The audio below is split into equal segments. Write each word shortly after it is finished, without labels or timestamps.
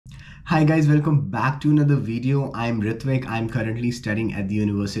Hi guys, welcome back to another video. I'm Ritvik. I'm currently studying at the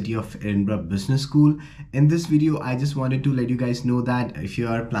University of Edinburgh Business School. In this video, I just wanted to let you guys know that if you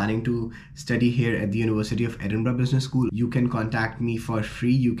are planning to study here at the University of Edinburgh Business School, you can contact me for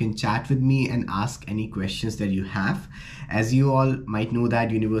free. You can chat with me and ask any questions that you have. As you all might know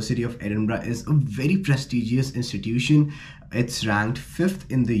that University of Edinburgh is a very prestigious institution. It's ranked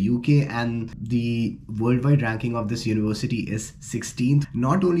 5th in the UK and the worldwide ranking of this university is 16th.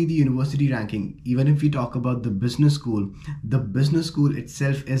 Not only the university ranking, even if we talk about the business school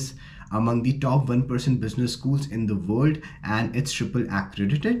itself is among the top 1% business schools in the world and it's triple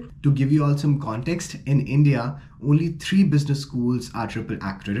accredited. To give you all some context, in India, only 3 business schools are triple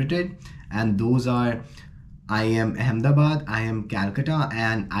accredited and those are IIM Ahmedabad, IIM Calcutta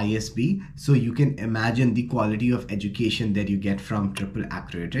and ISB. So you can imagine the quality of education that you get from triple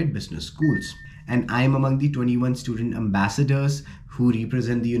accredited business schools. And I am among the 21 student ambassadors who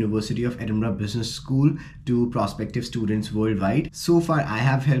represent the University of Edinburgh Business School to prospective students worldwide. So far, I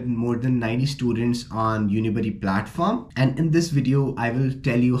have helped more than 90 students on Unibuddy platform. And in this video, I will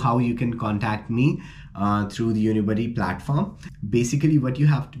tell you how you can contact me through the Unibuddy platform. Basically, what you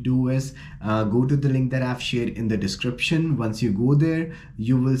have to do is go to the link that I've shared in the description. Once you go there,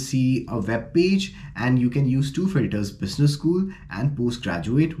 you will see a web page and you can use 2 filters, business school and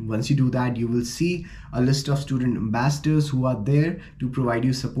postgraduate. Once you do that, you will see a list of student ambassadors who are there to provide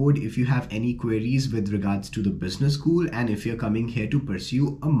you support if you have any queries with regards to the business school and if you're coming here to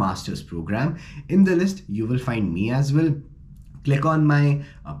pursue a master's program. In the list, you will find me as well. Click on my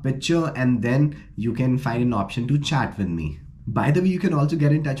picture and then you can find an option to chat with me. By the way, you can also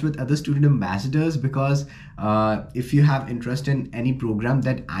get in touch with other student ambassadors because if you have interest in any program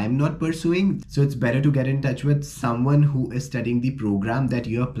that I'm not pursuing, so it's better to get in touch with someone who is studying the program that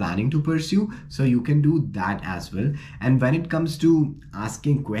you're planning to pursue. So you can do that as well. And when it comes to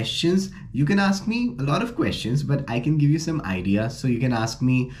asking questions, you can ask me a lot of questions, but I can give you some ideas. So you can ask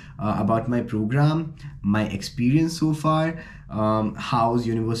me about my program, my experience so far, how's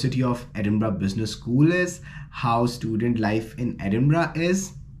University of Edinburgh Business School is, how student life in Edinburgh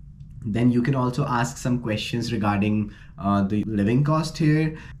is. Then you can also ask some questions regarding the living cost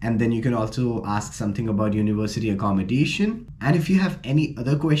here, and then you can also ask something about university accommodation. And if you have any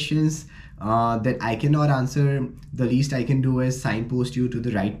other questions that I cannot answer, the least I can do is signpost you to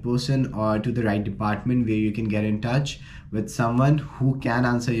the right person or to the right department where you can get in touch with someone who can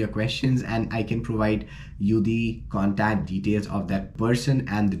answer your questions, and I can provide you the contact details of that person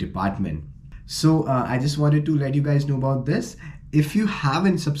and the department. So I just wanted to let you guys know about this. If you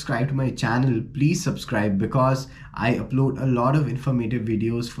haven't subscribed to my channel, please subscribe because I upload a lot of informative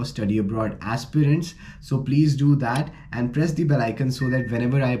videos for study abroad aspirants. So please do that and press the bell icon so that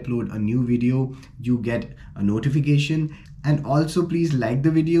whenever I upload a new video, you get a notification. And also please like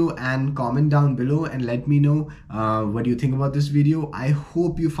the video and comment down below and let me know what you think about this video. I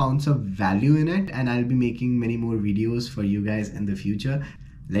hope you found some value in it and I'll be making many more videos for you guys in the future.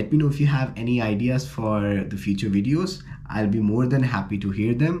 Let me know if you have any ideas for the future videos. I'll be more than happy to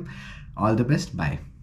hear them. All the best. Bye.